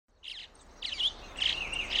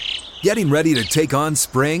Getting ready to take on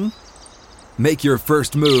spring? Make your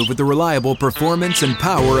first move with the reliable performance and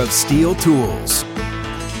power of Steel tools.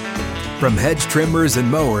 From hedge trimmers and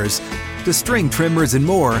mowers to string trimmers and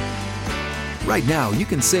more, right now you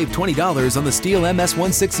can save $20 on the Steel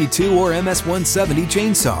MS-162 or MS-170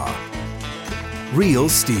 chainsaw. Real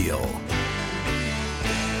Steel.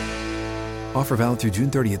 Offer valid through June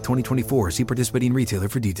 30th, 2024. See participating retailer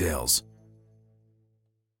for details.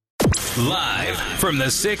 Live from the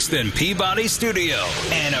 6th and Peabody Studio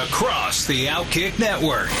and across the Outkick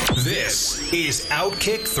Network, this is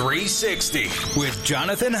Outkick 360 with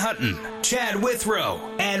Jonathan Hutton, Chad Withrow,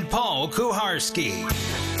 and Paul Kuharsky.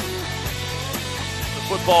 The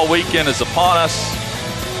football weekend is upon us,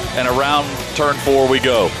 and around turn 4 we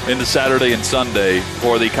go into Saturday and Sunday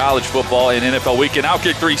for the college football and NFL weekend.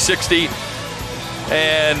 Outkick 360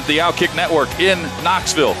 and the Outkick Network in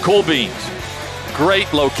Knoxville. Cool Beans.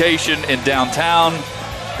 Great location in downtown,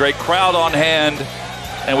 great crowd on hand,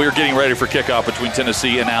 and we are getting ready for kickoff between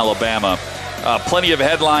Tennessee and Alabama. Plenty of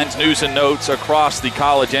headlines, news, and notes across the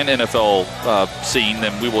college and NFL scene,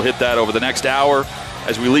 and we will hit that over the next hour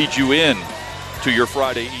as we lead you in to your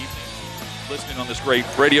Friday evening, listening on this great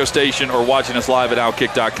radio station or watching us live at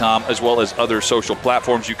Outkick.com, as well as other social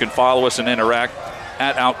platforms. You can follow us and interact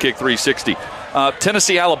at Outkick 360.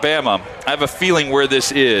 Tennessee, Alabama, I have a feeling where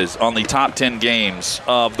this is on the top 10 games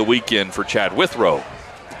of the weekend for Chad Withrow.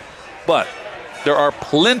 But there are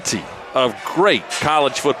plenty of great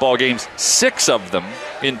college football games, 6 of them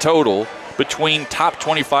in total, between top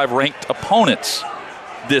 25 ranked opponents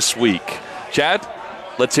this week. Chad,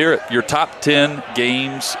 let's hear it. Your top 10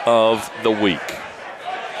 games of the week.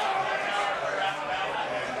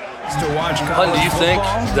 Hutton, do you think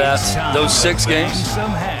that those 6 games...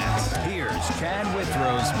 Chad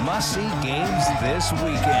Withrow's must-see games this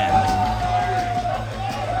weekend.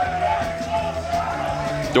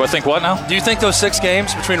 Do I think what now? Do you think those 6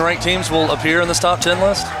 games between ranked teams will appear in this top 10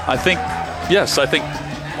 list? I think, yes. I think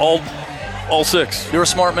all 6. You're a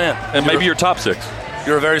smart man. And maybe your top 6.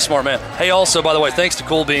 You're a very smart man. Hey, also, by the way, thanks to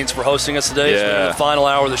Cool Beans for hosting us today. It's been the final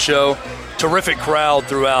hour of the show. Terrific crowd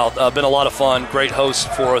throughout. Been a lot of fun. Great host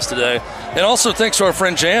for us today. And also thanks to our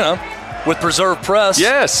friend Jana with Preserve Press.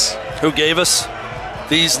 Yes. Who gave us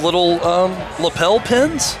these little lapel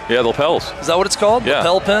pins? Yeah, lapels. Is that what it's called? Yeah.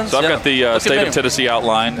 Lapel pins? So I've got the state of Tennessee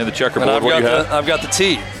outline in the checkerboard. I've got the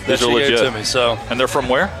tee that she gave to me. So. And they're from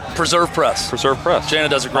where? Preserve Press. Preserve Press. Jana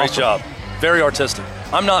does a great job. Very artistic.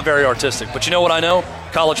 I'm not very artistic, but you know what I know?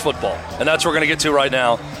 College football. And that's what we're going to get to right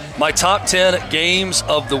now. My top 10 games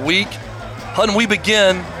of the week. Hutton, we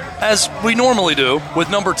begin, as we normally do, with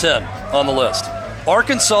number 10 on the list.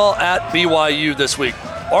 Arkansas at BYU this week.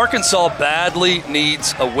 Arkansas badly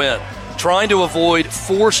needs a win. Trying to avoid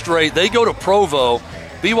 4 straight. They go to Provo.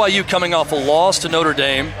 BYU coming off a loss to Notre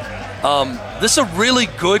Dame. This is a really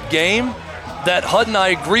good game that, Hutton, I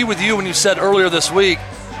agree with you when you said earlier this week,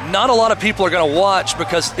 not a lot of people are going to watch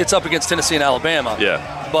because it's up against Tennessee and Alabama.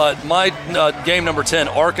 Yeah. But my game number 10,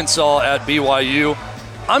 Arkansas at BYU.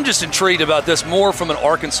 I'm just intrigued about this more from an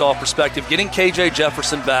Arkansas perspective. Getting KJ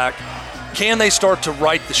Jefferson back, can they start to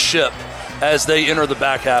right the ship as they enter the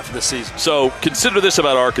back half of the season? So consider this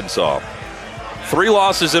about Arkansas. 3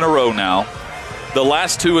 losses in a row now. The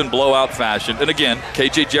last 2 in blowout fashion. And again,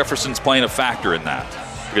 KJ Jefferson's playing a factor in that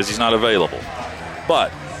because he's not available.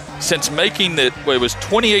 But since making it was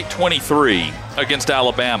 28-23 against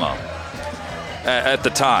Alabama at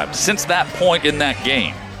the time, since that point in that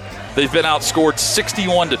game, they've been outscored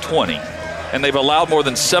 61-20, and they've allowed more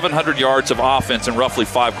than 700 yards of offense in roughly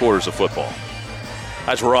 5 quarters of football.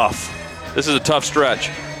 That's rough. This is a tough stretch.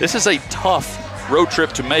 This is a tough road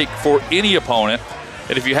trip to make for any opponent,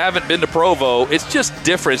 and if you haven't been to Provo, it's just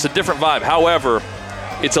different. It's a different vibe. However,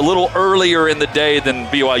 it's a little earlier in the day than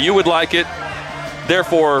BYU would like it.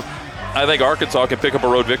 Therefore, I think Arkansas can pick up a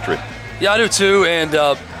road victory. Yeah, I do too, and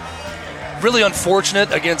really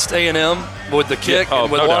unfortunate against A&M with the kick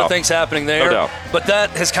and with a lot of things happening there. No doubt. But that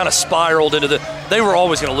has kind of spiraled into they were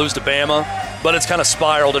always going to lose to Bama, but it's kind of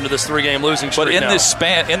spiraled into this 3-game losing streak. But in now. this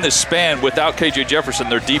span, without KJ Jefferson,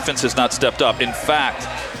 their defense has not stepped up. In fact,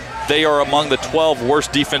 they are among the 12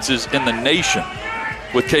 worst defenses in the nation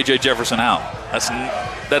with KJ Jefferson out.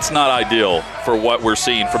 That's not ideal for what we're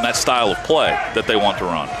seeing from that style of play that they want to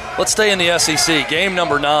run. Let's stay in the SEC. Game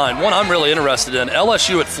number 9, one I'm really interested in,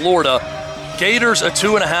 LSU at Florida. Gators a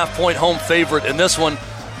 2.5-point home favorite in this one.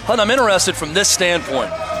 I'm interested from this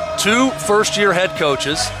standpoint. 2 first-year head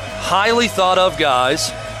coaches, highly thought-of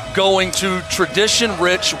guys, going to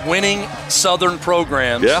tradition-rich, winning Southern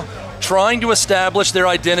programs, trying to establish their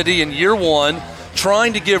identity in year 1,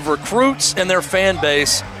 trying to give recruits and their fan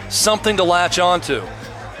base something to latch onto.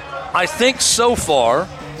 I think so far,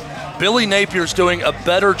 Billy Napier's doing a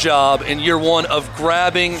better job in year one of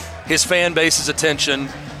grabbing his fan base's attention,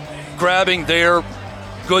 grabbing their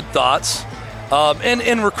good thoughts, and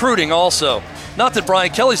in recruiting also. Not that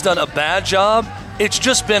Brian Kelly's done a bad job. It's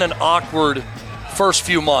just been an awkward first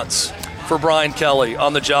few months for Brian Kelly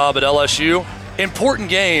on the job at LSU. Important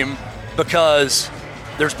game because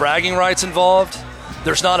there's bragging rights involved.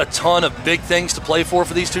 There's not a ton of big things to play for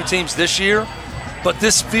these two teams this year, but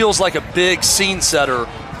this feels like a big scene setter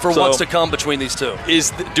for what's to come between these two.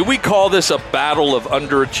 Do we call this a battle of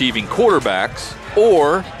underachieving quarterbacks,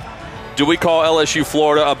 or do we call LSU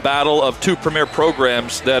Florida a battle of two premier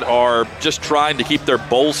programs that are just trying to keep their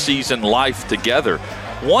bowl season life together?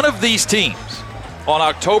 One of these teams on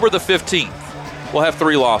October the 15th will have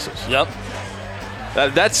 3 losses. Yep. I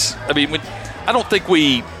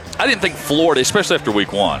didn't think Florida, especially after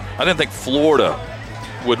week 1, I didn't think Florida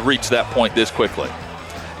would reach that point this quickly.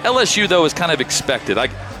 LSU, though, is kind of expected.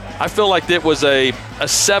 I feel like it was a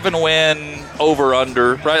 7-win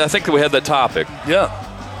over-under, right? I think that we had that topic. Yeah.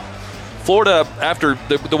 Florida, after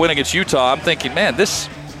the win against Utah, I'm thinking, man, this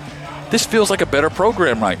feels like a better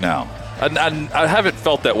program right now. I haven't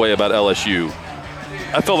felt that way about LSU.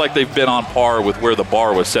 I feel like they've been on par with where the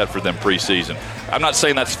bar was set for them preseason. I'm not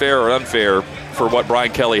saying that's fair or unfair for what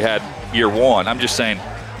Brian Kelly had year 1. I'm just saying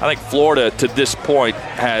I think Florida to this point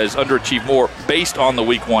has underachieved more based on the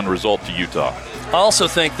week 1 result to Utah. I also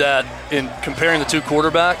think that in comparing the two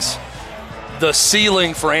quarterbacks, the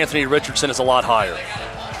ceiling for Anthony Richardson is a lot higher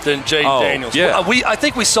than Jayden Daniels. Yeah. I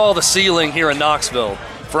think we saw the ceiling here in Knoxville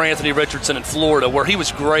for Anthony Richardson in Florida, where he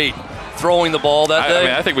was great throwing the ball that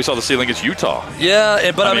day. I think we saw the ceiling against Utah.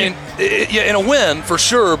 Yeah, but in a win for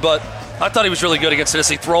sure, but I thought he was really good against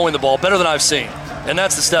Tennessee throwing the ball, better than I've seen. And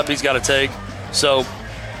that's the step he's got to take. So,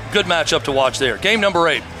 good matchup to watch there. Game number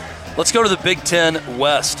 8. Let's go to the Big Ten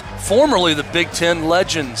West. Formerly the Big Ten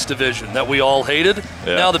Legends division that we all hated.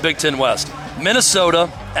 Yeah. Now the Big Ten West.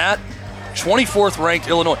 Minnesota at 24th ranked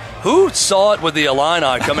Illinois. Who saw it with the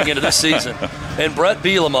Illini coming into this season? And Brett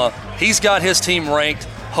Bielema, he's got his team ranked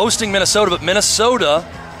hosting Minnesota, but Minnesota,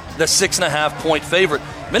 the 6.5-point favorite.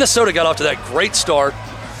 Minnesota got off to that great start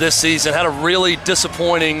this season, had a really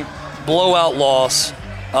disappointing blowout loss,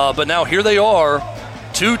 but now here they are,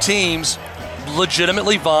 two teams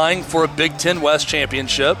legitimately vying for a Big Ten West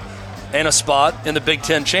championship and a spot in the Big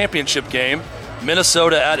Ten championship game.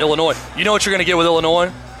 Minnesota at Illinois. You know what you're going to get with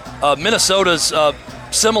Illinois? Minnesota's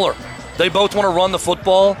similar. They both want to run the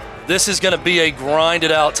football. This is going to be a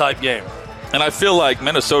grinded-out type game. And I feel like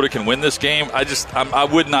Minnesota can win this game. I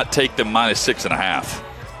would not take them minus 6.5.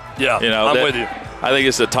 Yeah, I'm with you. I think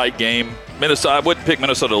it's a tight game. I wouldn't pick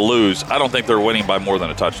Minnesota to lose. I don't think they're winning by more than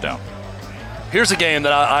a touchdown. Here's a game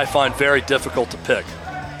that I find very difficult to pick.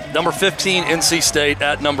 Number 15, NC State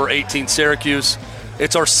at number 18, Syracuse.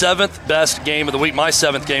 It's our 7th best game of the week, my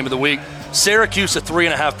 7th game of the week. Syracuse, a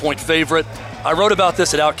 3.5-point favorite. I wrote about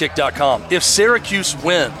this at Outkick.com. If Syracuse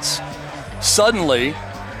wins, suddenly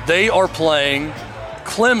they are playing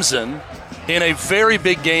Clemson in a very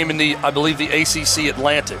big game in the ACC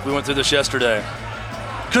Atlantic. We went through this yesterday.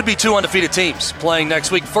 Could be 2 undefeated teams playing next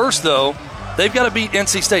week. First, though, they've got to beat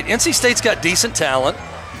NC State. NC State's got decent talent.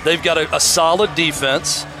 They've got a solid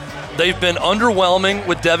defense. They've been underwhelming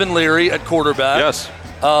with Devin Leary at quarterback. Yes.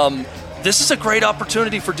 This is a great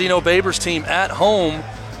opportunity for Dino Babers' team at home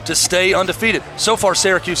to stay undefeated. So far,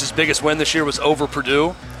 Syracuse's biggest win this year was over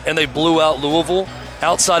Purdue, and they blew out Louisville.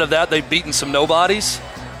 Outside of that, they've beaten some nobodies,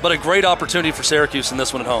 but a great opportunity for Syracuse in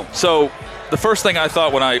this one at home. So the first thing I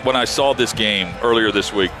thought when I saw this game earlier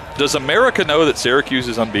this week, does America know that Syracuse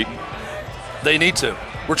is unbeaten? They need to.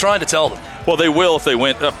 We're trying to tell them. Well, they will if they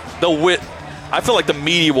win. They'll win. I feel like the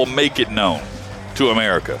media will make it known to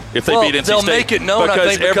America if they beat NC State. They'll make it known,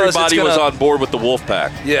 because everybody was on board with the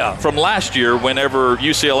Wolfpack. Yeah. From last year, whenever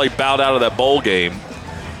UCLA bowed out of that bowl game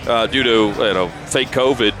due to fake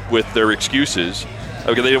COVID with their excuses,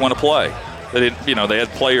 because they didn't want to play. They didn't. They had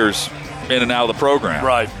players in and out of the program.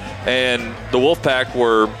 Right. And the Wolfpack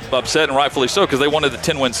were upset, and rightfully so, because they wanted the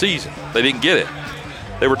 10-win season. They didn't get it.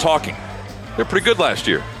 They were talking. They were pretty good last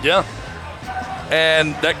year. Yeah.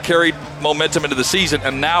 And that carried momentum into the season.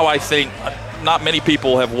 And now I think not many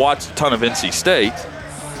people have watched a ton of NC State.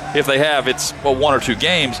 If they have, it's 1 or 2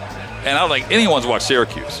 games. And I don't think anyone's watched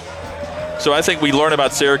Syracuse. So I think we learn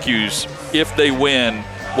about Syracuse. If they win,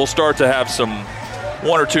 we'll start to have some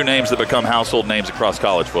 1 or 2 names that become household names across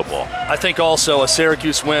college football. I think also a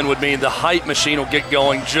Syracuse win would mean the hype machine will get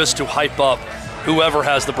going just to hype up whoever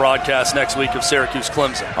has the broadcast next week of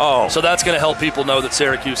Syracuse-Clemson. Oh. So that's going to help people know that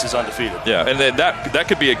Syracuse is undefeated. Yeah, and then that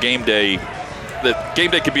could be a game day. The game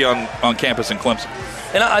day could be on campus in Clemson.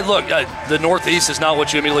 And the Northeast is not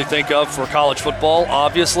what you immediately think of for college football,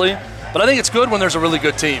 obviously. But I think it's good when there's a really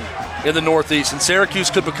good team in the Northeast, and Syracuse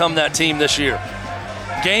could become that team this year.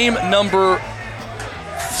 Game number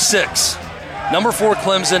 6. Number 4,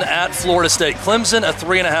 Clemson at Florida State. Clemson, a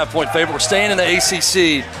 3.5-point favorite. We're staying in the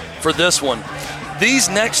ACC for this one. These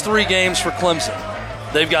next 3 games for Clemson,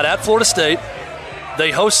 they've got at Florida State,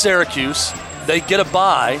 they host Syracuse, they get a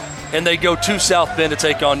bye, and they go to South Bend to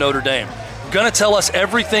take on Notre Dame. Going to tell us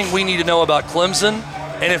everything we need to know about Clemson,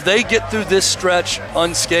 and if they get through this stretch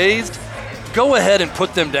unscathed, go ahead and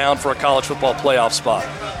put them down for a college football playoff spot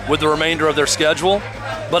with the remainder of their schedule.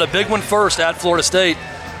 But a big one first at Florida State.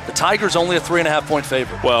 The Tigers only a 3.5-point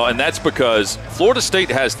favorite. Well, and that's because Florida State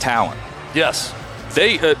has talent. Yes.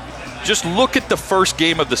 They just look at the first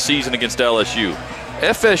game of the season against LSU.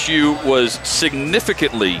 FSU was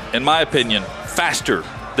significantly, in my opinion, faster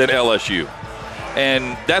than LSU.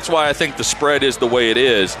 And that's why I think the spread is the way it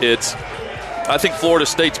is. I think Florida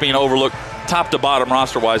State's being overlooked top to bottom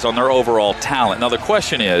roster-wise on their overall talent. Now the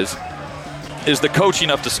question is the coaching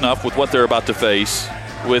up to snuff with what they're about to face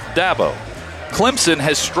with Dabo? Clemson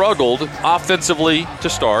has struggled offensively to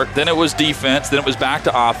start, then it was defense, then it was back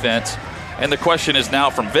to offense. And the question is now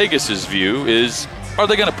from Vegas's view is, are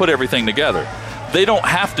they going to put everything together? They don't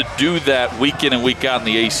have to do that week in and week out in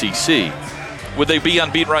the ACC. Would they be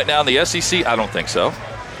unbeaten right now in the SEC? I don't think so.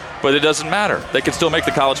 But it doesn't matter. They can still make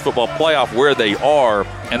the college football playoff where they are,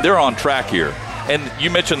 and they're on track here. And you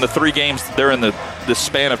mentioned the 3 games they're in, the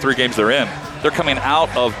span of 3 games they're in. They're coming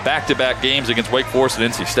out of back-to-back games against Wake Forest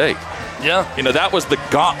and NC State. Yeah. That was the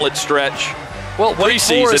gauntlet stretch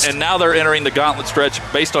preseason, and now they're entering the gauntlet stretch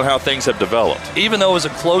based on how things have developed. Even though it was a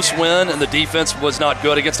close win and the defense was not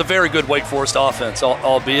good against a very good Wake Forest offense,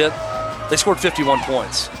 albeit, they scored 51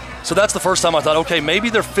 points. So that's the first time I thought, okay,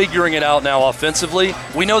 maybe they're figuring it out now offensively.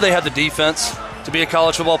 We know they have the defense to be a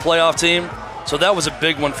college football playoff team, so that was a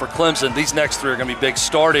big one for Clemson. These next 3 are going to be big,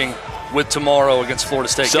 starting with tomorrow against Florida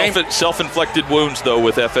State. Self-inflicted wounds, though,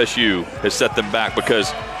 with FSU has set them back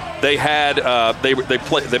because they had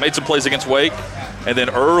they made some plays against Wake, and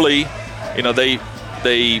then early,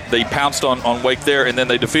 they pounced on Wake there, and then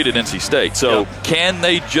they defeated NC State. So Can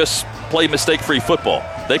they just play mistake-free football?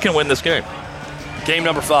 They can win this game. Game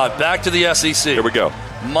number 5, back to the SEC. Here we go.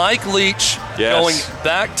 Mike Leach going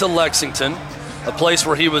back to Lexington, a place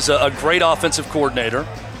where he was a great offensive coordinator.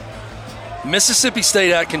 Mississippi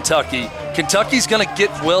State at Kentucky. Kentucky's going to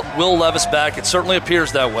get Will Levis back. It certainly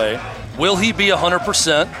appears that way. Will he be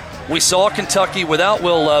 100%? We saw Kentucky without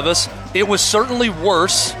Will Levis. It was certainly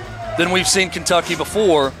worse than we've seen Kentucky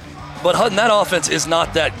before. But Hutton, that offense is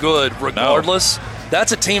not that good regardless. No.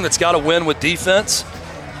 That's a team that's got to win with defense.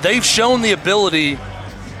 They've shown the ability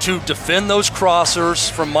to defend those crossers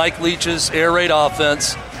from Mike Leach's air raid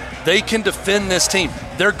offense. They can defend this team.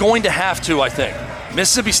 They're going to have to, I think.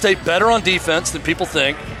 Mississippi State better on defense than people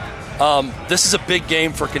think. This is a big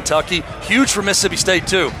game for Kentucky. Huge for Mississippi State,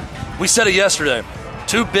 too. We said it yesterday.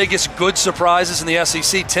 2 biggest good surprises in the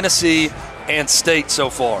SEC, Tennessee and State so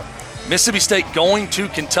far. Mississippi State going to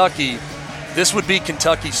Kentucky. This would be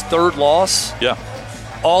Kentucky's 3rd loss. Yeah.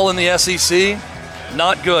 All in the SEC.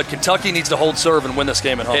 Not good. Kentucky needs to hold serve and win this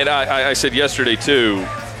game at home. And I said yesterday, too,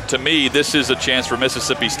 to me, this is a chance for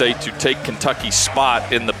Mississippi State to take Kentucky's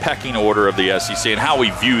spot in the pecking order of the SEC and how we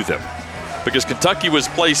view them. Because Kentucky was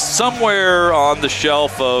placed somewhere on the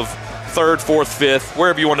shelf of 3rd, 4th, 5th,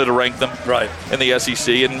 wherever you wanted to rank them in the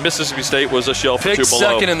SEC. And Mississippi State was a shelf or 2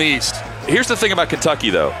 below. 2nd in the East. Here's the thing about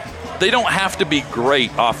Kentucky, though. They don't have to be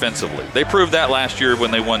great offensively. They proved that last year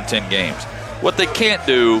when they won 10 games. What they can't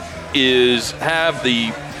do is have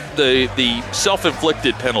the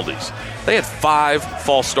self-inflicted penalties. They had 5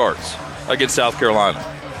 false starts against South Carolina.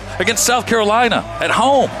 Against South Carolina at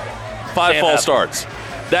home, 5 false starts.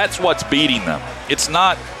 That's what's beating them. It's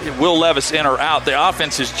not Will Levis in or out. The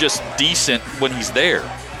offense is just decent when he's there.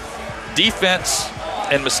 Defense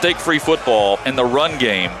and mistake-free football and the run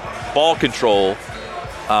game, ball control,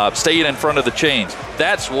 staying in front of the chains.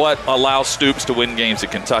 That's what allows Stoops to win games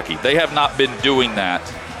at Kentucky. They have not been doing that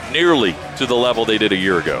nearly to the level they did a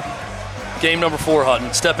year ago. Game number 4,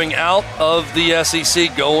 Hutton. Stepping out of the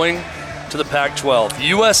SEC, going to the Pac-12.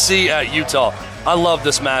 USC at Utah. I love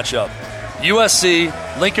this matchup.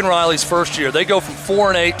 USC, Lincoln Riley's first year. They go from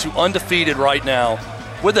 4-8 to undefeated right now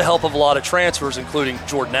with the help of a lot of transfers, including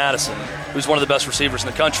Jordan Addison, who's one of the best receivers in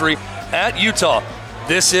the country. At Utah,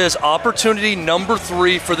 this is opportunity number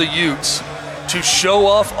 3 for the Utes to show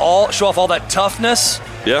off all that toughness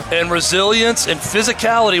and resilience and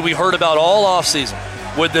physicality we heard about all offseason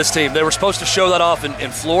with this team. They were supposed to show that off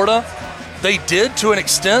in Florida. They did to an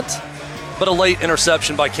extent, but a late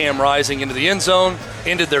interception by Cam Rising into the end zone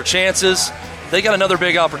ended their chances. They got another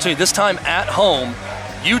big opportunity, this time at home.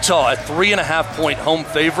 Utah, a 3.5-point home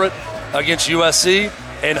favorite against USC.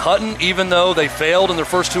 And Hutton, even though they failed in their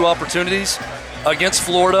first two opportunities against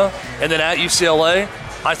Florida and then at UCLA,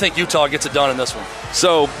 I think Utah gets it done in this one.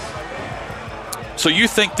 So you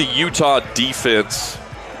think the Utah defense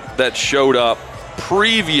that showed up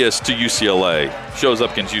previous to UCLA shows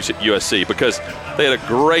up against USC? Because they had a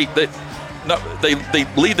great – they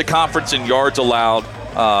lead the conference in yards allowed.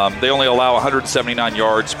 They only allow 179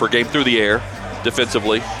 yards per game through the air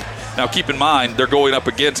defensively. Now, keep in mind, they're going up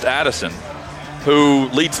against Addison, who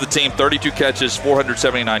leads the team 32 catches,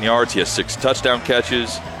 479 yards. He has 6 touchdown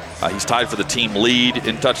catches. He's tied for the team lead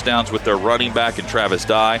in touchdowns with their running back and Travis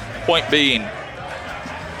Dye. Point being,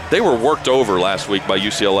 they were worked over last week by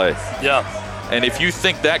UCLA. Yeah. And if you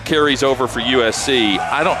think that carries over for USC,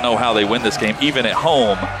 I don't know how they win this game, even at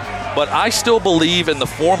home. But I still believe in the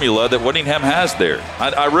formula that Whittingham has there.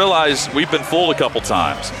 I realize we've been fooled a couple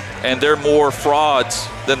times, and they're more frauds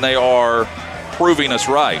than they are proving us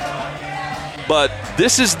right. But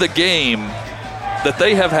this is the game that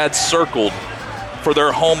they have had circled for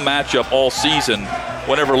their home matchup all season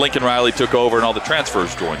whenever Lincoln Riley took over and all the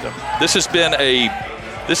transfers joined them. This has been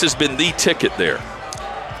the ticket there.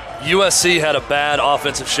 USC had a bad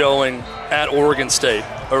offensive showing at Oregon State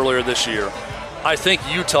earlier this year. I think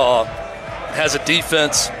Utah has a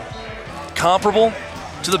defense comparable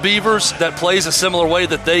to the Beavers that plays a similar way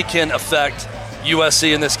that they can affect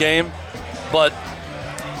USC in this game. But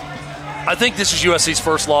I think this is USC's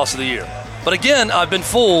first loss of the year. But again, I've been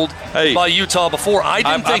fooled by Utah before. I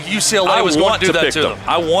didn't think UCLA was going to do that to them.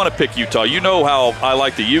 I want to pick Utah. You know how I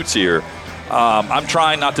like the Utes here. I'm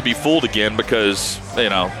trying not to be fooled again because,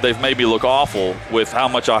 they've made me look awful with how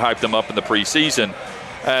much I hyped them up in the preseason.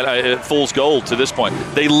 At fool's gold to this point.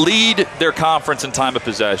 They lead their conference in time of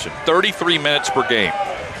possession, 33 minutes per game.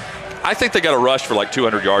 I think they got to rush for like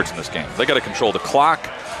 200 yards in this game. They got to control the clock.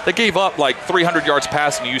 They gave up like 300 yards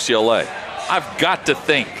passing to UCLA. I've got to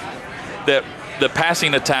think that the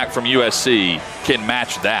passing attack from USC can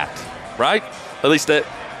match that, right? At least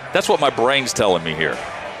that's what my brain's telling me here.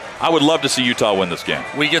 I would love to see Utah win this game.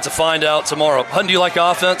 We get to find out tomorrow. Hutton, do you like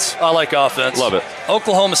offense? I like offense. Love it.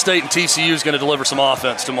 Oklahoma State and TCU is going to deliver some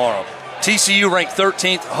offense tomorrow. TCU ranked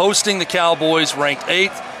 13th, hosting the Cowboys ranked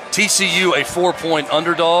 8th. TCU a 4-point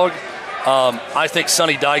underdog. I think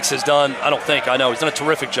Sonny Dykes he's done a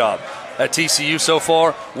terrific job at TCU so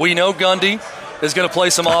far. We know Gundy is going to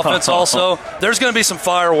play some offense also. There's going to be some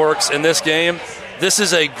fireworks in this game. This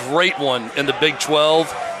is a great one in the Big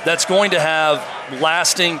 12 that's going to have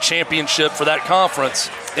lasting championship for that conference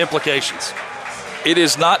implications. It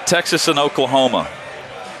is not Texas and Oklahoma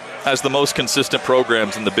as the most consistent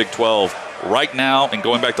programs in the Big 12 right now and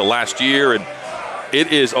going back to last year, and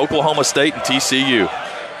it is Oklahoma State and TCU.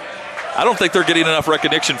 I don't think they're getting enough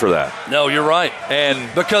recognition for that. No, you're right.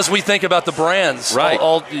 And because we think about the brands right.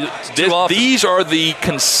 too often. These are the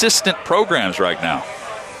consistent programs right now.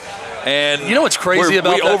 And you know what's crazy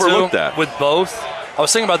about we that overlooked too? That. With both? I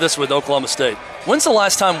was thinking about this with Oklahoma State. When's the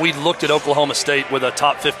last time we looked at Oklahoma State with a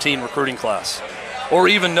top 15 recruiting class? Or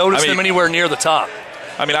even noticed them anywhere near the top?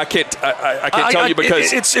 I mean, I can't tell you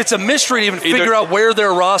because it's a mystery to even figure out where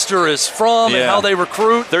their roster is from and how they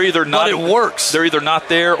recruit. They're either not. But it works. They're either not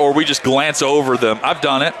there or we just glance over them. I've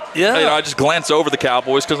done it. Yeah. I just glance over the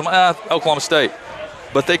Cowboys because I'm Oklahoma State.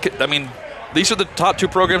 But these are the top 2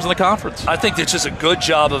 programs in the conference. I think it's just a good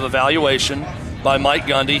job of evaluation by Mike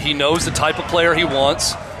Gundy. He knows the type of player he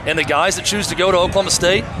wants, and the guys that choose to go to Oklahoma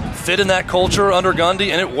State fit in that culture under Gundy,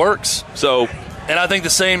 and it works. And I think the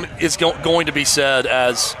same is going to be said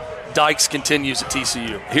as Dykes continues at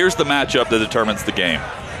TCU. Here's the matchup that determines the game.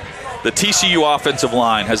 The TCU offensive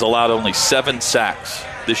line has allowed only 7 sacks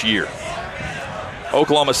this year.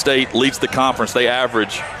 Oklahoma State leads the conference. They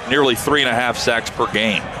average nearly 3.5 sacks per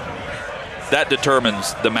game. That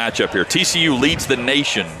determines the matchup here. TCU leads the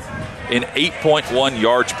nation in 8.1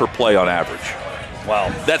 yards per play on average. Wow.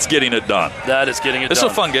 That's getting it done. That is getting it done. This is a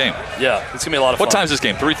fun game. Yeah, it's going to be a lot of fun. What time is this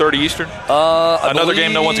game? 3:30 Eastern? Another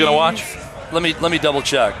game no one's going to watch? Let me double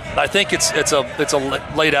check. I think it's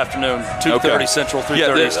a late afternoon, 2:30 Central,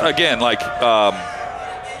 3:30 Eastern. Again,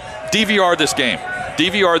 DVR this game.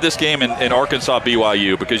 DVR this game in Arkansas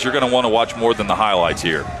BYU because you're going to want to watch more than the highlights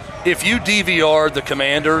here. If you DVR'd the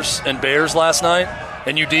Commanders and Bears last night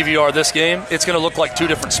and you DVR this game, it's going to look like 2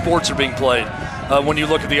 different sports are being played when you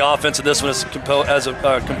look at the offense of this one as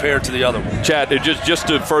compared to the other one. Chad, just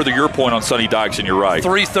to further your point on Sonny Dykes, and you're right.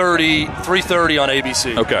 3:30 on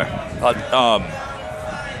ABC. Okay.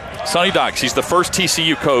 Sonny Dykes, he's the first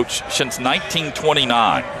TCU coach since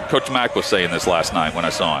 1929. Coach Mack was saying this last night when I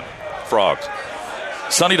saw him. Frogs.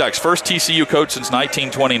 Sonny Dykes, first TCU coach since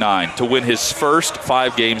 1929 to win his first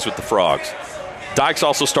 5 games with the Frogs. Dykes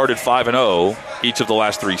also started 5-0 each of the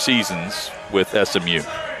last 3 seasons with SMU.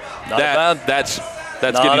 That's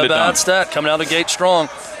not getting a it bad done. stat. Coming out of the gate strong.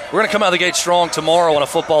 We're going to come out of the gate strong tomorrow on a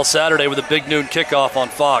football Saturday with a big noon kickoff on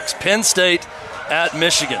Fox. Penn State at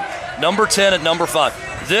Michigan. Number 10 at number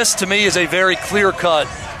 5. This, to me, is a very clear-cut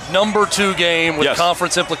number 2 game with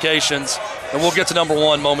conference implications, and we'll get to number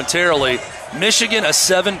 1 momentarily. Michigan, a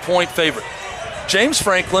 7-point favorite. James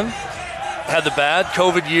Franklin had the bad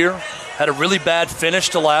COVID year, had a really bad finish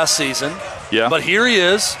to last season. Yeah. But here he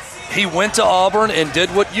is. He went to Auburn and did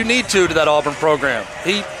what you need to that Auburn program.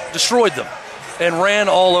 He destroyed them and ran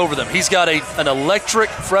all over them. He's got an electric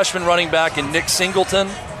freshman running back in Nick Singleton.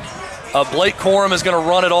 Blake Corum is going to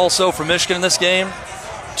run it also for Michigan in this game.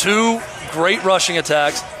 2 great rushing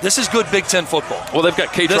attacks. This is good Big Ten football. Well, they've got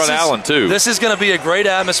Katron Allen, too. This is going to be a great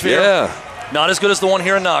atmosphere. Yeah. Not as good as the one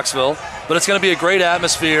here in Knoxville, but it's going to be a great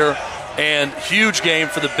atmosphere and huge game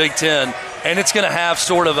for the Big Ten. And it's going to have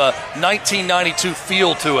sort of a 1992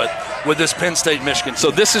 feel to it with this Penn State-Michigan team. So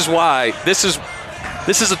this is why this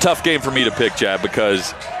is a tough game for me to pick, Chad,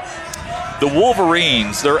 because the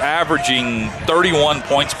Wolverines, they're averaging 31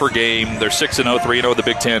 points per game. They're 6-0, 3-0 in the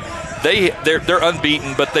Big Ten. They're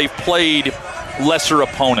unbeaten, but they've played lesser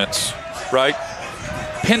opponents, right?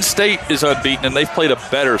 Penn State is unbeaten, and they've played a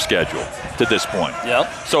better schedule to this point.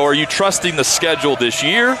 Yep. So are you trusting the schedule this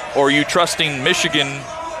year, or are you trusting Michigan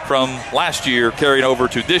from last year carrying over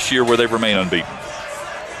to this year where they remain unbeaten?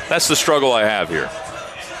 That's the struggle I have here.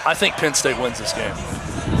 I think Penn State wins this game.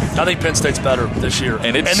 I think Penn State's better this year.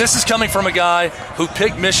 And this is coming from a guy who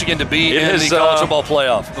picked Michigan to be in the college football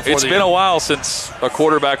playoff. It's been a while since a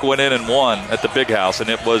quarterback went in and won at the Big House, and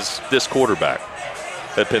it was this quarterback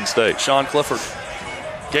at Penn State. Sean Clifford.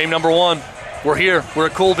 Game number 1. We're here. We're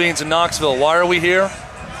at Cool Beans in Knoxville. Why are we here?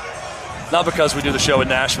 Not because we do the show in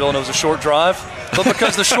Nashville and it was a short drive, but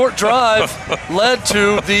because the short drive led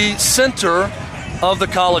to the center of the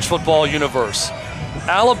college football universe.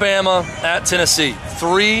 Alabama at Tennessee,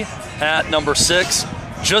 3 at number 6.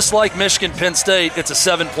 Just like Michigan, Penn State, it's a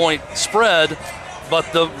 7-point spread,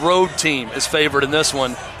 but the road team is favored in this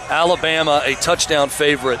one. Alabama, a touchdown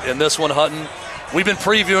favorite in this one, Hutton. We've been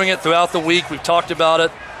previewing it throughout the week. We've talked about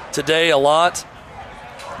it today a lot.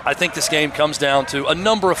 I think this game comes down to a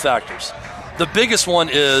number of factors. The biggest one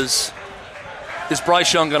is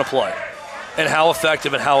Bryce Young going to play? And how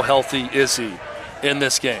effective and how healthy is he in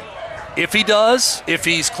this game? If he does, if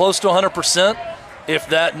he's close to 100%, if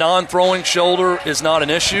that non-throwing shoulder is not an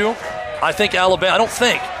issue, I think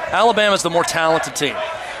Alabama's the more talented team.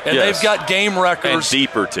 And they've got game records. And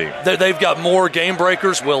deeper team. They've got more game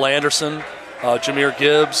breakers, Will Anderson, Jahmyr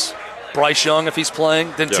Gibbs, Bryce Young if he's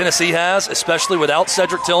playing, than Tennessee has, especially without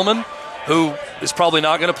Cedric Tillman, who is probably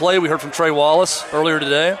not going to play. We heard from Trey Wallace earlier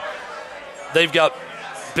today. They've got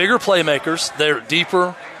bigger playmakers. They're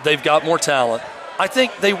deeper. They've got more talent. I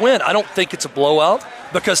think they win. I don't think it's a blowout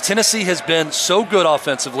because Tennessee has been so good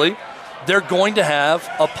offensively. They're going to have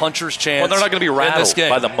a puncher's chance. Well, they're not going to be rattled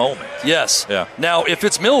by the moment. Yes. Yeah. Now, if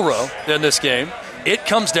it's Milroe in this game, it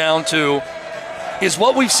comes down to, is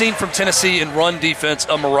what we've seen from Tennessee in run defense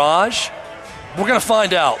a mirage? We're going to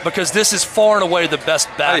find out because this is far and away the best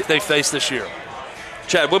back they face this year.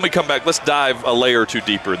 Chad, when we come back, let's dive a layer or two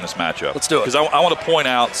deeper in this matchup. Let's do it. Because I want to point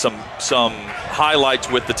out some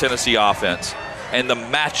highlights with the Tennessee offense and the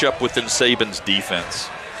matchup within Saban's defense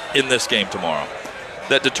in this game tomorrow.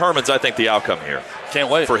 That determines, I think, the outcome here. Can't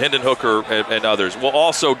wait. For Hendon Hooker and others. We'll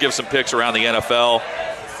also give some picks around the NFL,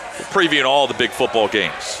 previewing all the big football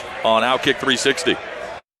games on Outkick 360.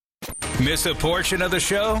 Miss a portion of the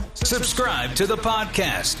show? Subscribe to the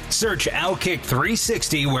podcast. Search Outkick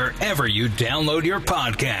 360 wherever you download your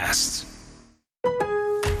podcasts.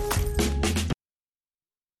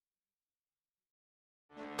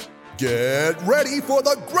 Get ready for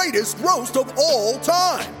the greatest roast of all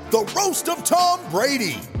time, the Roast of Tom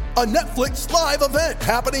Brady, a Netflix live event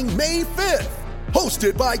happening May 5th.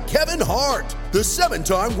 Hosted by Kevin Hart, the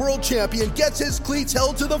 7-time world champion gets his cleats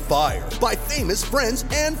held to the fire by famous friends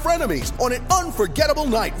and frenemies on an unforgettable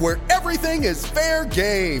night where everything is fair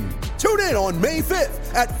game. Tune in on May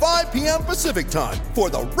 5th at 5 p.m. Pacific time for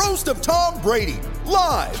the Roast of Tom Brady,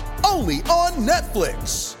 live only on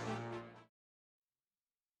Netflix.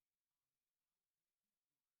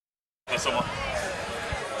 Someone.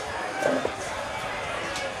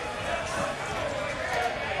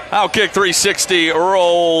 Outkick 360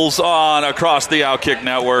 rolls on across the Outkick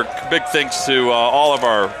network. Big thanks to all of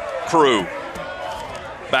our crew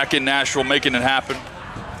back in Nashville making it happen.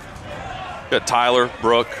 Got Tyler,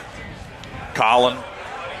 Brooke, Colin.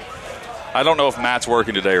 I don't know if Matt's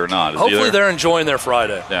working today or not. Hopefully they're enjoying their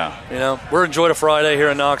Friday. Yeah. We're enjoying a Friday here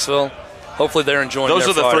in Knoxville. Hopefully they're enjoying Those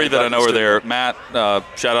their are the Friday three that I know are there. Matt,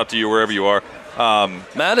 shout out to you wherever you are.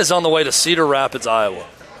 Matt is on the way to Cedar Rapids, Iowa.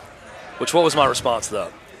 What was my response to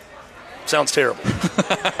that? Sounds terrible.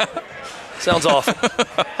 Sounds awful.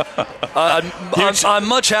 I'm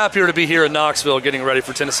much happier to be here in Knoxville getting ready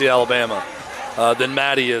for Tennessee, Alabama than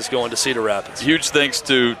Maddie is going to Cedar Rapids. Huge thanks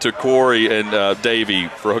to Corey and Davey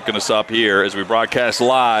for hooking us up here as we broadcast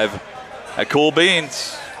live at Cool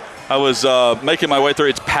Beans. I was making my way through.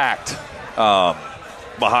 It's packed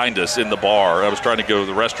behind us in the bar. I was trying to go to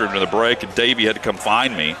the restroom in the break, and Davey had to come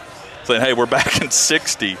find me, saying, "Hey, we're back in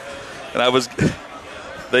 60." And I was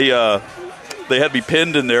they had me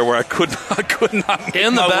pinned in there where I could not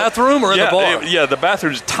in the bathroom or in the bar. Yeah, the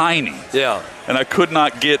bathroom's tiny. Yeah, and I could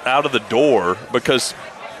not get out of the door because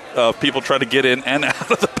people try to get in and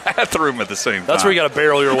out of the bathroom at the same time. That's where you got to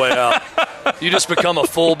barrel your way out. You just become a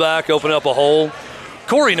fullback, open up a hole.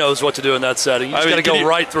 Corey knows what to do in that setting. You just got to go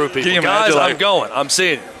right through people. Guys, I'm going. I'm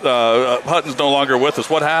seeing it. Hutton's no longer with us.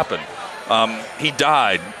 What happened? He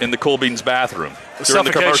died in the Cool Beans bathroom during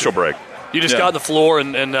the commercial break. You just got on the floor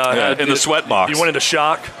and in the sweat box. You went into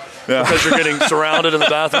shock because you're getting surrounded in the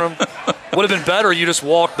bathroom. Would have been better. You just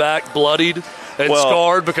walked back bloodied and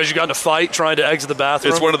scarred because you got in a fight trying to exit the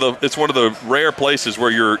bathroom. It's one of the rare places where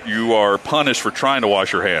you are punished for trying to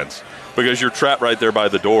wash your hands because you're trapped right there by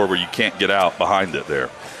the door where you can't get out behind it there.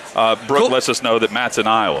 Brooke lets us know that Matt's in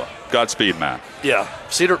Iowa. Godspeed, Matt. Yeah.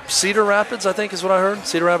 Cedar Rapids, I think is what I heard.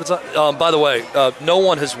 Cedar Rapids. By the way, no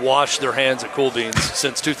one has washed their hands at Cool Beans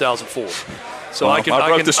since 2004. So I can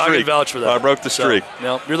vouch for that. I broke the streak.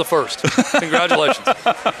 No, you're the first. Congratulations.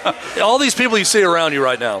 All these people you see around you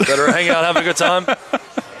right now that are hanging out having a good time,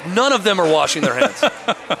 none of them are washing their hands.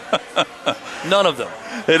 None of them.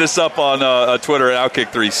 Hit us up on Twitter at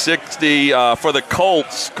Outkick360. For the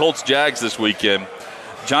Colts Jags this weekend,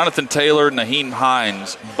 Jonathan Taylor, Nyheim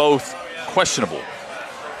Hines, both questionable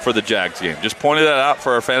for the Jags game. Just pointed that out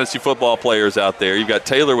for our fantasy football players out there. You've got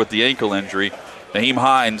Taylor with the ankle injury. Nyheim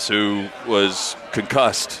Hines, who was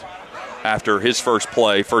concussed after his first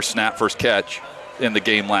snap, first catch in the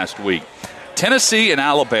game last week. Tennessee and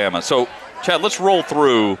Alabama. So, Chad, let's roll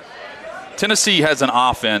through. Tennessee has an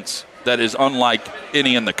offense that is unlike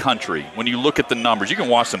any in the country. When you look at the numbers, you can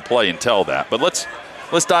watch them play and tell that. But let's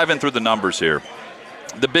dive in through the numbers here.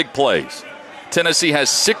 The big plays. Tennessee has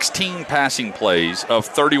 16 passing plays of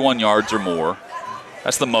 31 yards or more.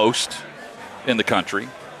 That's the most in the country.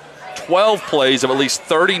 12 plays of at least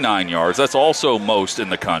 39 yards. That's also most in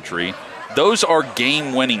the country. Those are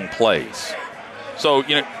game-winning plays. So,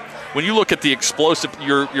 when you look at the explosive,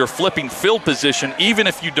 you're flipping field position. Even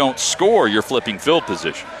if you don't score, you're flipping field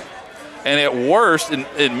position. And at worst,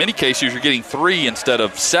 in many cases, you're getting 3 instead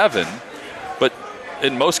of 7. But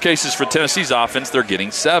in most cases for Tennessee's offense, they're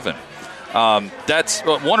getting 7. That's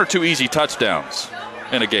 1 or 2 easy touchdowns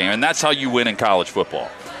in a game, and that's how you win in college football.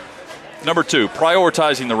 Number 2,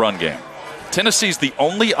 prioritizing the run game. Tennessee's the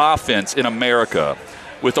only offense in America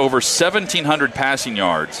with over 1,700 passing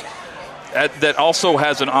yards that also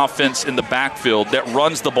has an offense in the backfield that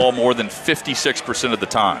runs the ball more than 56% of the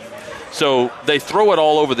time. So they throw it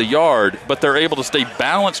all over the yard, but they're able to stay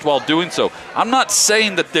balanced while doing so. I'm not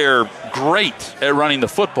saying that they're great at running the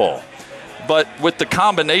football, but with the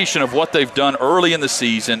combination of what they've done early in the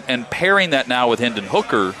season and pairing that now with Hendon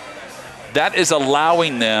Hooker, that is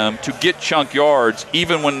allowing them to get chunk yards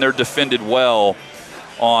even when they're defended well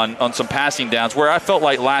on some passing downs, where I felt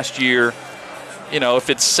like last year, if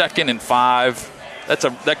it's 2nd and 5,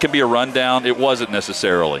 that could be a rundown. It wasn't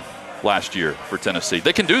necessarily last year for Tennessee.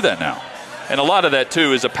 They can do that now. And a lot of that,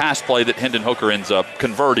 too, is a pass play that Hendon Hooker ends up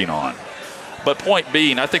converting on. But point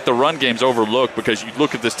being, I think the run game's overlooked because you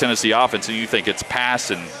look at this Tennessee offense and you think it's pass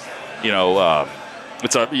and,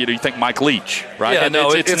 you think Mike Leach, right? Yeah, and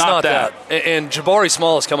no, it's not that. And Jabari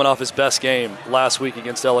Small is coming off his best game last week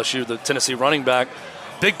against LSU, the Tennessee running back.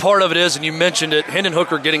 Big part of it is, and you mentioned it, Hendon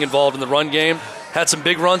Hooker getting involved in the run game. Had some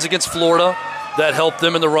big runs against Florida that helped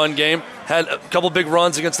them in the run game. Had a couple big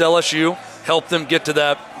runs against LSU, helped them get to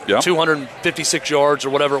that 256 yards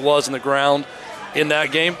or whatever it was in the ground in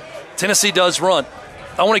that game. Tennessee does run.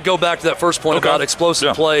 I want to go back to that first point about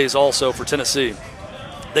explosive plays also for Tennessee.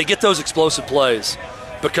 They get those explosive plays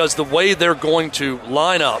because the way they're going to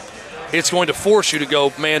line up, it's going to force you to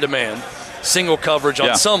go man-to-man, single coverage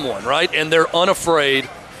on someone, right? And they're unafraid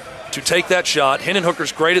to take that shot. Hendon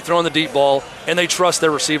Hooker's great at throwing the deep ball, and they trust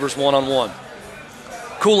their receivers one-on-one.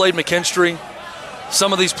 Kool-Aid McKinstry,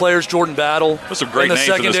 some of these players, Jordan Battle. There's some great in the names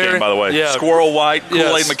secondary. in this game, by the way. Yeah. Squirrel White,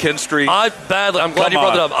 Kool-Aid Yes. McKinstry. I'm glad you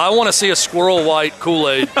brought that up. I want to see a Squirrel White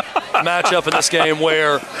Kool-Aid matchup in this game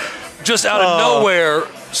where just out of nowhere,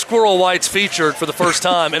 Squirrel White's featured for the first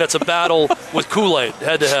time, and it's a battle with Kool-Aid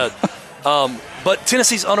head-to-head. But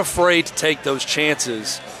Tennessee's unafraid to take those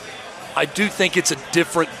chances. I do think it's a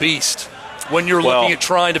different beast when you're looking at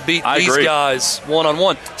trying to beat these guys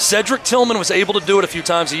one-on-one. Cedric Tillman was able to do it a few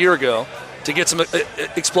times a year ago to get some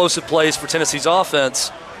explosive plays for Tennessee's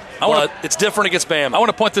offense, but it's different against Bama. I want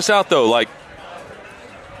to point this out, though.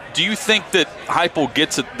 Do you think that Heupel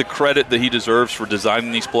gets the credit that he deserves for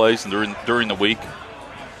designing these plays during the week?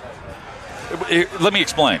 Let me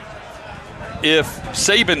explain. If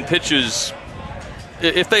Saban pitches,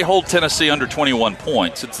 if they hold Tennessee under 21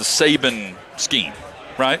 points, it's the Saban scheme,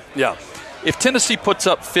 right? Yeah. If Tennessee puts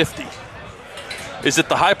up 50, is it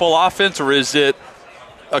the Heupel offense or is it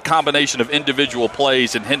a combination of individual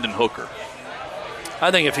plays and Hendon Hooker? I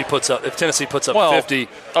think if Tennessee puts up 50,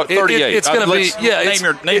 38. It's going to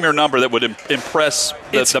be name your number that would impress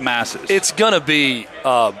the masses. It's going to be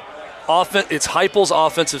it's Heupel's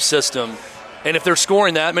offensive system, and if they're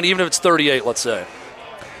scoring that many, even if it's 38, let's say,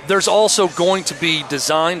 there's also going to be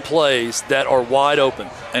design plays that are wide open.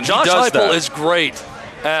 And Josh he does Heupel that. is great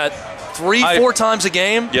at 3-4 times a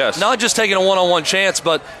game. Yes. Not just taking a one-on-one chance,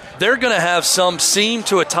 but they're going to have some seam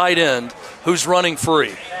to a tight end who's running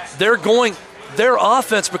free. Their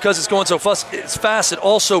offense, because it's going so fast, it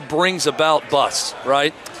also brings about busts,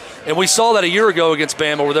 right? And we saw that a year ago against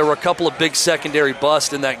Bama where there were a couple of big secondary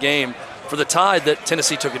busts in that game for the Tide that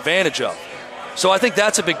Tennessee took advantage of. So I think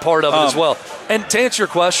that's a big part of it as well. And to answer your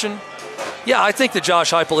question, yeah, I think that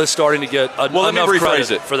Josh Heupel is starting to get enough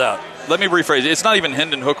credit for that. Let me rephrase it. It's not even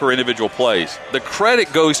Hendon Hooker individual plays. The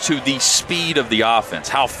credit goes to the speed of the offense,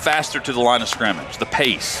 how fast they're to the line of scrimmage, the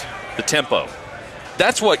pace, the tempo.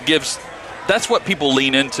 That's what people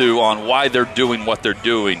lean into on why they're doing what they're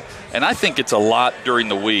doing. And I think it's a lot during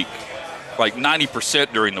the week, like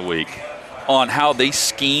 90% during the week, on how they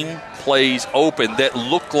scheme plays open that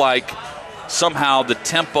look like somehow the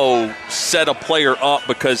tempo set a player up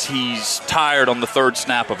because he's tired on the third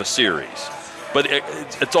snap of a series. But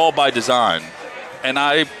it's all by design. And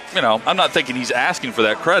I'm not thinking he's asking for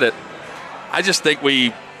that credit. I just think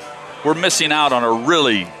we're missing out on a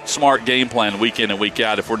really smart game plan week in and week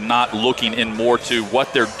out if we're not looking in more to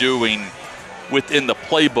what they're doing within the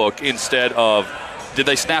playbook instead of, did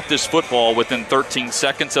they snap this football within 13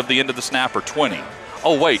 seconds of the end of the snap or 20?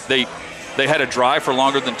 Oh, wait, they had a drive for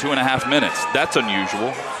longer than 2.5 minutes. That's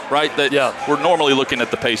unusual, right? We're normally looking at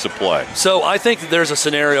the pace of play. So I think that there's a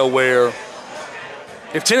scenario where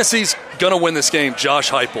if Tennessee's going to win this game,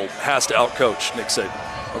 Josh Heupel has to outcoach Nick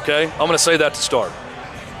Saban. Okay? I'm going to say that to start.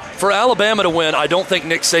 For Alabama to win, I don't think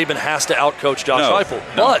Nick Saban has to outcoach Josh Heupel.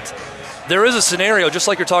 No. But there is a scenario, just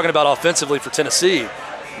like you're talking about offensively for Tennessee,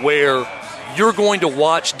 where you're going to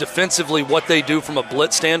watch defensively what they do from a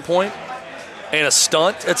blitz standpoint and a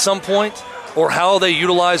stunt at some point, or how they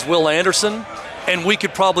utilize Will Anderson, and we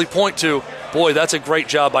could probably point to, boy, that's a great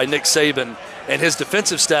job by Nick Saban and his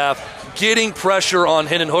defensive staff getting pressure on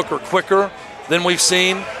Hendon Hooker quicker than we've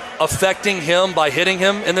seen, affecting him by hitting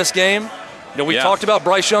him in this game. We talked about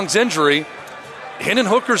Bryce Young's injury. Hendon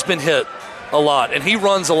Hooker's been hit a lot, and he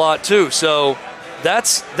runs a lot too. So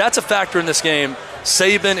that's a factor in this game,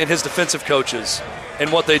 Saban and his defensive coaches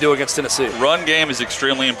and what they do against Tennessee. Run game is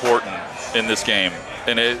extremely important in this game.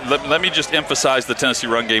 And let me just emphasize the Tennessee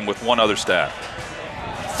run game with one other stat.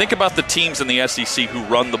 Think about the teams in the SEC who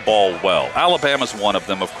run the ball well. Alabama's one of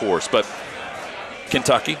them, of course, but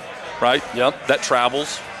Kentucky, right? Yep. That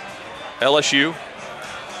travels. LSU,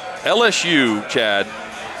 Chad,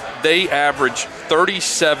 they average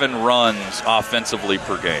 37 runs offensively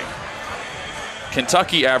per game.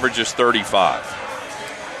 Kentucky averages 35.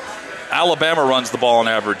 Alabama runs the ball on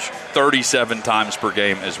average 37 times per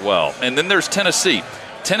game as well. And then there's Tennessee.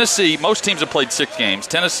 Most teams have played 6 games.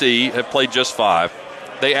 Tennessee have played just 5.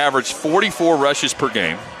 They average 44 rushes per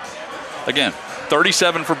game. Again,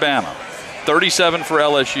 37 for Bama, 37 for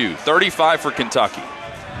LSU, 35 for Kentucky.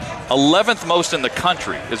 11th most in the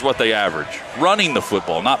country is what they average, running the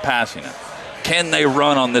football, not passing it. Can they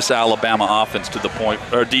run on this Alabama offense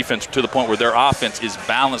defense to the point where their offense is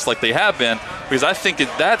balanced like they have been? Because I think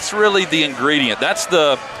that's really the ingredient. That's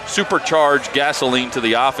the supercharged gasoline to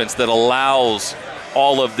the offense that allows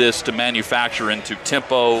all of this to manufacture into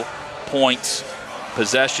tempo, points,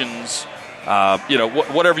 possessions,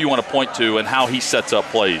 whatever you want to point to, and how he sets up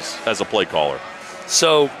plays as a play caller.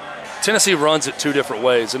 So Tennessee runs it 2 different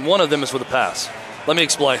ways, and one of them is with a pass. Let me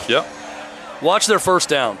explain. Yep. Watch their first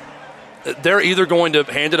down. they're either going to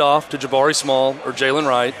hand it off to Jabari Small or Jalen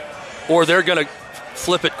Wright, or they're going to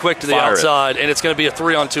flip it quick to the outside, and it's going to be a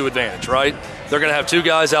 3-on-2 advantage, right? They're going to have two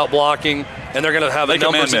guys out blocking, and they're going to have a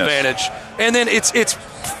numbers advantage. And then it's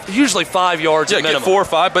usually 5 yards at minimum. Get 4 or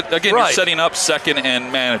 5, but again, you're setting up second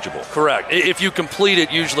and manageable. Correct. If you complete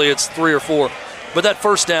it, usually it's 3 or 4. But that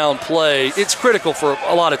first down play, it's critical for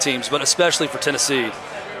a lot of teams, but especially for Tennessee,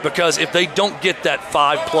 because if they don't get that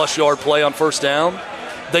 5+ yard play on first down,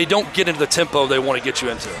 they don't get into the tempo they want to get you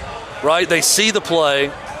into, right? They see the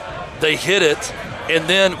play, they hit it, and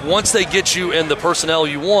then once they get you in the personnel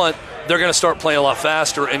you want, they're going to start playing a lot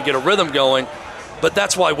faster and get a rhythm going. But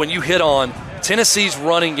that's why when you hit on Tennessee's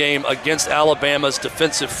running game against Alabama's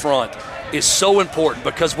defensive front is so important,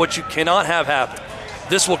 because what you cannot have happen,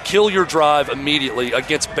 this will kill your drive immediately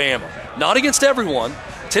against Bama. Not against everyone.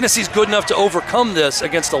 Tennessee's good enough to overcome this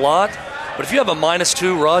against a lot, but if you have a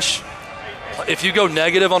 -2 rush, if you go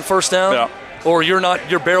negative on first down, or you're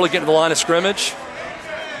barely getting to the line of scrimmage,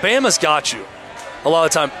 Bama's got you a lot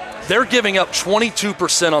of the time. They're giving up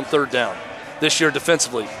 22% on third down this year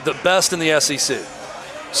defensively, the best in the SEC.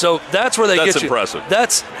 So that's where that's get you. That's impressive.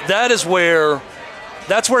 That's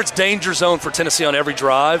where it's danger zone for Tennessee on every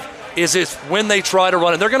drive. Is when they try to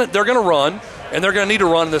run, and they're gonna run, and they're gonna need to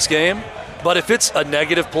run in this game. But if it's a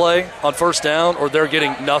negative play on first down, or they're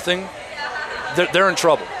getting nothing, they're in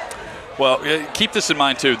trouble. Well, keep this in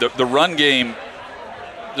mind too. The run game.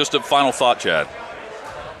 Just a final thought, Chad.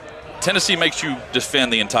 Tennessee makes you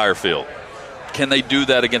defend the entire field. Can they do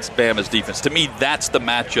that against Bama's defense? To me, that's the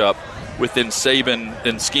matchup within Saban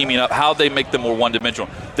and scheming up how they make them more one-dimensional.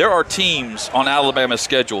 There are teams on Alabama's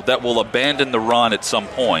schedule that will abandon the run at some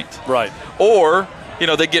point. Right. Or,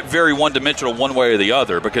 they get very one-dimensional one way or the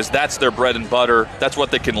other, because that's their bread and butter. That's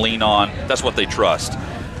what they can lean on. That's what they trust.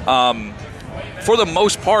 For the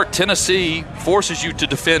most part, Tennessee forces you to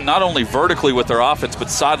defend not only vertically with their offense, but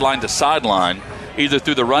sideline to sideline, either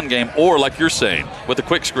through the run game or, like you're saying, with a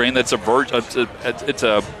quick screen. That's it's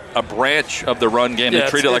a branch of the run game. They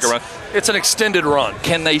treat it like a run. It's an extended run.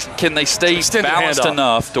 Can they stay balanced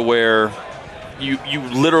enough to where you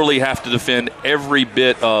literally have to defend every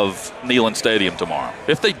bit of Neyland Stadium tomorrow?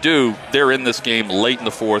 If they do, they're in this game late in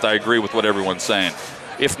the fourth. I agree with what everyone's saying.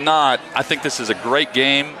 If not, I think this is a great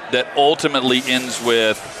game that ultimately ends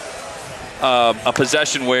with a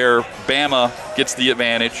possession where Bama gets the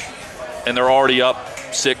advantage, and they're already up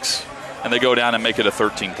 6, and they go down and make it a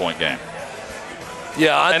 13-point game.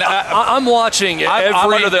 Yeah, I'm watching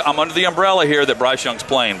I'm under the umbrella here that Bryce Young's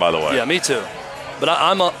playing, by the way. Yeah, me too. But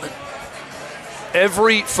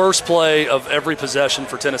every first play of every possession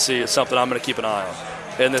for Tennessee is something I'm going to keep an eye on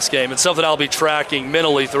in this game. It's something I'll be tracking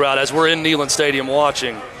mentally throughout as we're in Neyland Stadium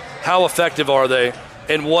watching. How effective are they,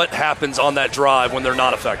 and what happens on that drive when they're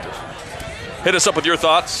not effective? Hit us up with your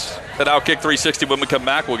thoughts at Outkick 360. When we come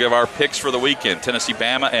back, we'll give our picks for the weekend, Tennessee,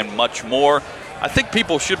 Bama, and much more. I think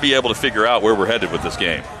people should be able to figure out where we're headed with this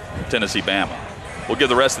game, Tennessee, Bama. We'll give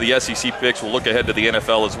the rest of the SEC picks. We'll look ahead to the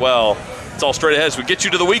NFL as well. It's all straight ahead as we get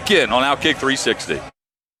you to the weekend on Outkick 360.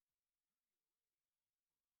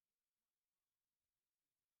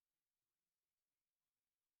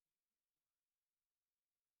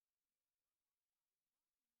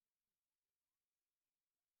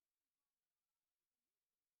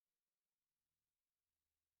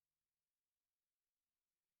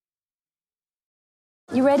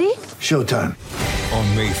 You ready? Showtime.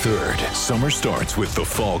 On May 3rd, summer starts with The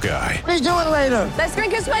Fall Guy. Let's do it later. Let's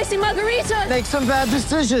drink a spicy margarita. Make some bad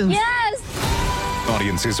decisions. Yes.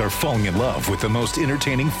 Audiences are falling in love with the most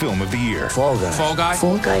entertaining film of the year. Fall Guy. Fall Guy?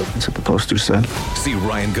 Fall Guy. That's what the poster said. See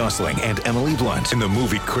Ryan Gosling and Emily Blunt in the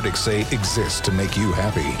movie critics say exists to make you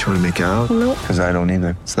happy. Trying to make it out? Nope. Because I don't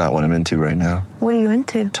either. It's not what I'm into right now. What are you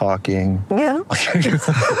into? Talking. Yeah.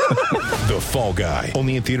 The Fall Guy.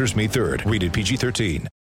 Only in theaters May 3rd. Rated PG-13.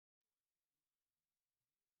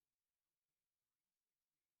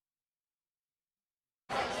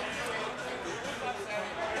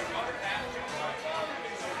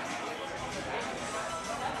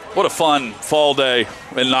 What a fun fall day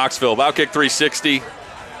in Knoxville. Outkick 360.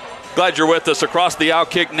 Glad you're with us across the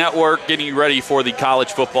Outkick Network, getting you ready for the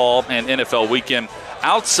college football and NFL weekend.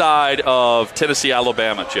 Outside of Tennessee,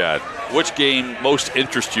 Alabama, Chad, which game most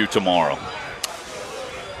interests you tomorrow?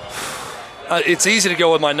 It's easy to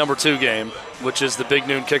go with my number 2 game, which is the big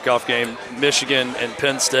noon kickoff game, Michigan and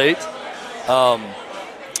Penn State.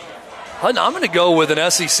 I'm going to go with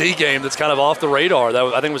an SEC game that's kind of off the radar. That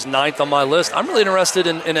I think was 9th on my list. I'm really interested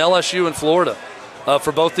in LSU and Florida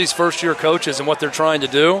for both these first-year coaches and what they're trying to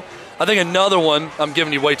do. I think another one, I'm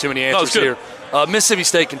giving you way too many answers here, Mississippi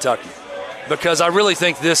State, Kentucky, because I really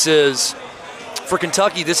think this is, For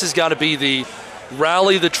Kentucky, this has got to be the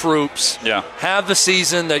rally the troops, have the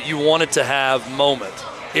season that you wanted to have moment.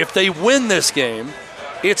 If they win this game,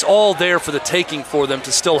 it's all there for the taking for them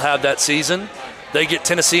to still have that season. They get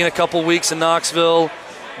Tennessee in a couple weeks in Knoxville.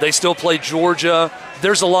 They still play Georgia.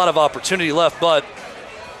 There's a lot of opportunity left, but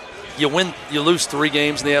you lose 3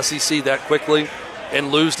 games in the SEC that quickly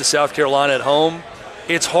and lose to South Carolina at home.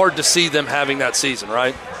 It's hard to see them having that season,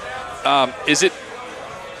 right? Is it?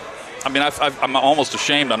 I mean, I'm almost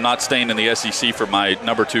ashamed I'm not staying in the SEC for my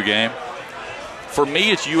number 2 game. For me,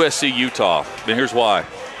 it's USC-Utah, and here's why.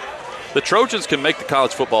 The Trojans can make the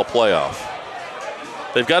college football playoff.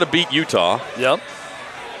 They've got to beat Utah. Yep.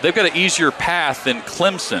 They've got an easier path than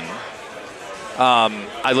Clemson,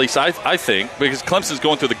 at least I think, because Clemson's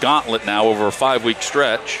going through the gauntlet now over a 5-week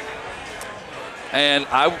stretch. And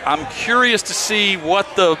I'm curious to see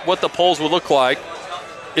what the polls will look like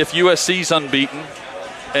if USC's unbeaten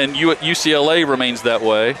and UCLA remains that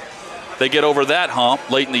way. They get over that hump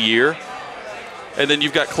late in the year. And then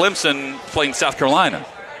you've got Clemson playing South Carolina.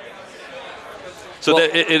 So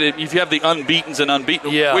if you have the unbeatens and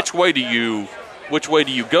unbeaten, which way do you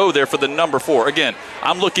go there for the number 4? Again,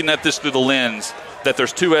 I'm looking at this through the lens that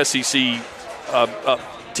there's 2 SEC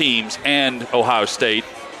teams and Ohio State.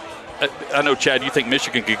 I know, Chad, you think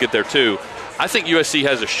Michigan could get there too. I think USC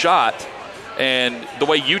has a shot, and the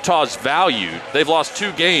way Utah's valued, they've lost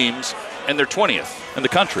 2 games, and they're 20th in the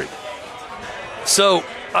country. So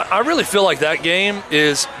I really feel like that game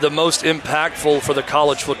is the most impactful for the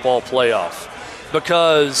college football playoff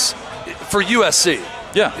because for USC,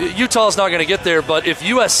 Utah's not going to get there, but if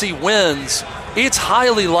USC wins, it's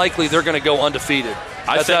highly likely they're going to go undefeated.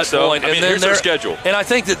 I think so. Point. I mean, here's their schedule. And I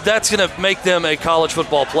think that's going to make them a college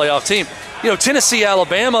football playoff team. You know, Tennessee,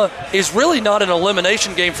 Alabama is really not an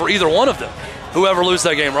elimination game for either one of them, whoever loses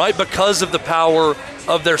that game, right? Because of the power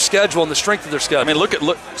of their schedule and the strength of their schedule. I mean, look.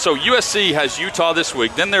 So USC has Utah this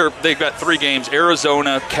week. Then they've got 3 games,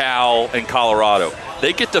 Arizona, Cal, and Colorado.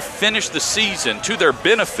 They get to finish the season to their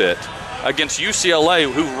benefit against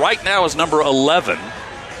UCLA, who right now is number 11.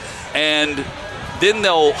 And then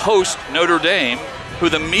they'll host Notre Dame, who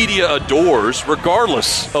the media adores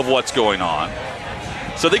regardless of what's going on.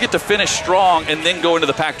 So they get to finish strong and then go into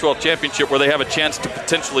the Pac-12 championship where they have a chance to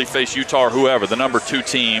potentially face Utah or whoever, the number 2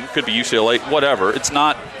 team, could be UCLA, whatever. It's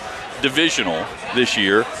not divisional this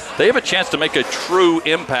year. They have a chance to make a true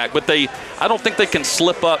impact, but I don't think they can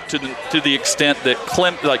slip up to the extent that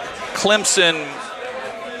Clemson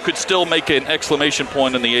could still make an exclamation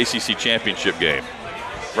point in the ACC championship game,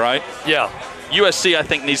 right? Yeah. USC, I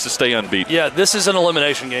think, needs to stay unbeaten. Yeah, this is an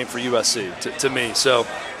elimination game for USC to me. So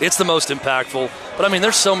it's the most impactful. But, I mean,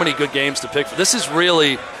 there's so many good games to pick for. This is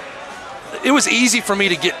really – it was easy for me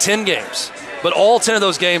to get 10 games, but all 10 of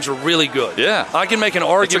those games are really good. Yeah. I can make an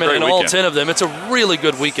argument in all 10 of them. It's a really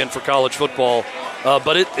good weekend for college football.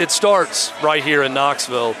 But it starts right here in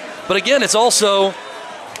Knoxville. But, again, it's also –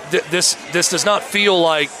 this does not feel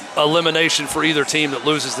like elimination for either team that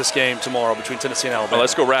loses this game tomorrow between Tennessee and Alabama. Well,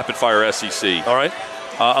 let's go rapid-fire SEC. All right.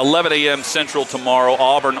 11 a.m. Central tomorrow,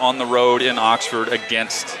 Auburn on the road in Oxford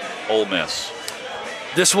against Ole Miss.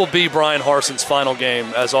 This will be Brian Harson's final game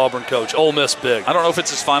as Auburn coach. Ole Miss big. I don't know if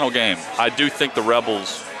it's his final game. I do think the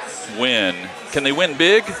Rebels win. Can they win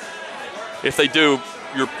big? If they do,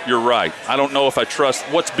 you're right. I don't know if I trust.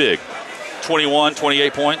 What's big? 21,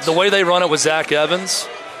 28 points? The way they run it with Zach Evans,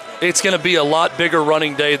 it's going to be a lot bigger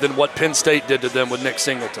running day than what Penn State did to them with Nick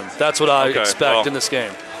Singleton. That's what I expect in this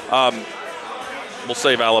game. We'll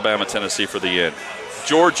save Alabama, Tennessee for the end.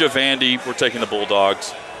 Georgia, Vandy, we're taking the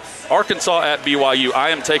Bulldogs. Arkansas at BYU,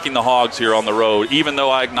 I am taking the Hogs here on the road, even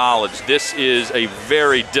though I acknowledge this is a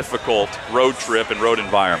very difficult road trip and road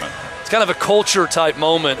environment. It's kind of a culture-type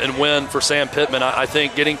moment and win for Sam Pittman. I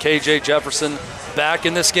think getting KJ Jefferson back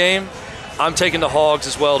in this game, I'm taking the Hogs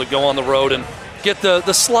as well to go on the road and get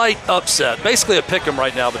the slight upset. Basically a pick 'em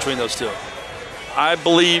right now between those two. I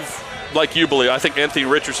believe, like you believe, I think Anthony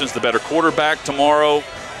Richardson's the better quarterback tomorrow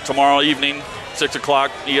evening, 6 o'clock,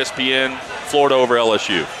 ESPN, Florida over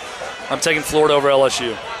LSU. I'm taking Florida over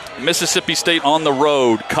LSU. Mississippi State on the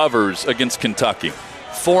road covers against Kentucky.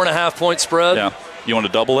 4.5-point spread. Yeah. You want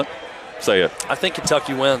to double it? Say it. I think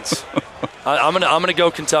Kentucky wins. I'm gonna go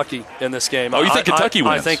Kentucky in this game. Oh, you think Kentucky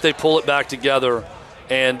wins? I think they pull it back together.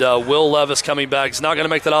 And Will Levis coming back is not going to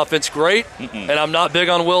make that offense great. And I'm not big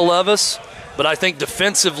on Will Levis, but I think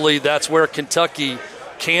defensively that's where Kentucky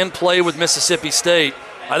can play with Mississippi State.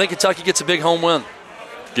 I think Kentucky gets a big home win.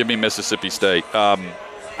 Give me Mississippi State.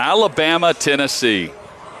 Alabama, Tennessee.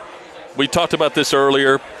 We talked about this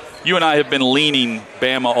earlier. You and I have been leaning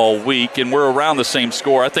Bama all week, and we're around the same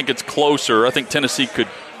score. I think it's closer. I think Tennessee could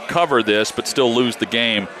cover this but still lose the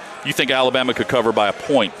game. You think Alabama could cover by a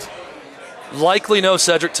point? Likely no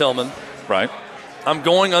Cedric Tillman. Right. I'm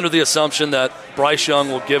going under the assumption that Bryce Young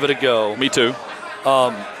will give it a go. Me too.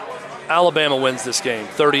 Alabama wins this game,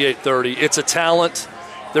 38-30. It's a talent.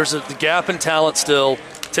 There's a gap in talent still.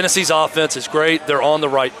 Tennessee's offense is great. They're on the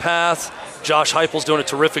right path. Josh Heupel's doing a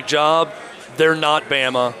terrific job. They're not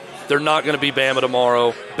Bama. They're not going to be Bama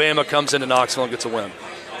tomorrow. Bama comes into Knoxville and gets a win.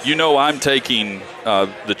 You know I'm taking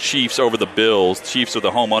the Chiefs over the Bills. The Chiefs are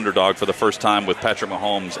the home underdog for the first time with Patrick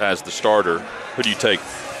Mahomes as the starter. Who do you take?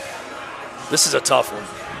 This is a tough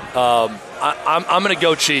one. I'm going to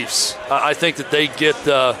go Chiefs. I think that they get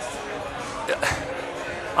the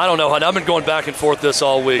I don't know. I've been going back and forth this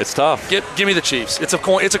all week. It's tough. Give me the Chiefs. It's a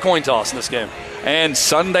coin toss in this game. And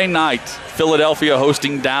Sunday night, Philadelphia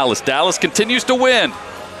hosting Dallas. Dallas continues to win.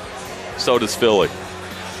 So does Philly.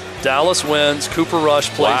 Dallas wins. Cooper Rush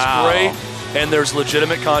plays great. And there's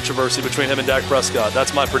legitimate controversy between him and Dak Prescott.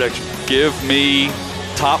 That's my prediction. Give me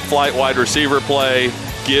top flight wide receiver play.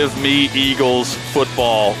 Give me Eagles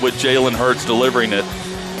football with Jalen Hurts delivering it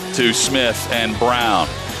to Smith and Brown.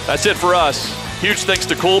 That's it for us. Huge thanks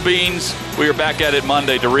to Cool Beans. We are back at it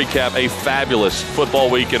Monday to recap a fabulous football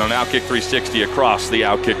weekend on Outkick 360 across the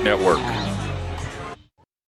Outkick Network.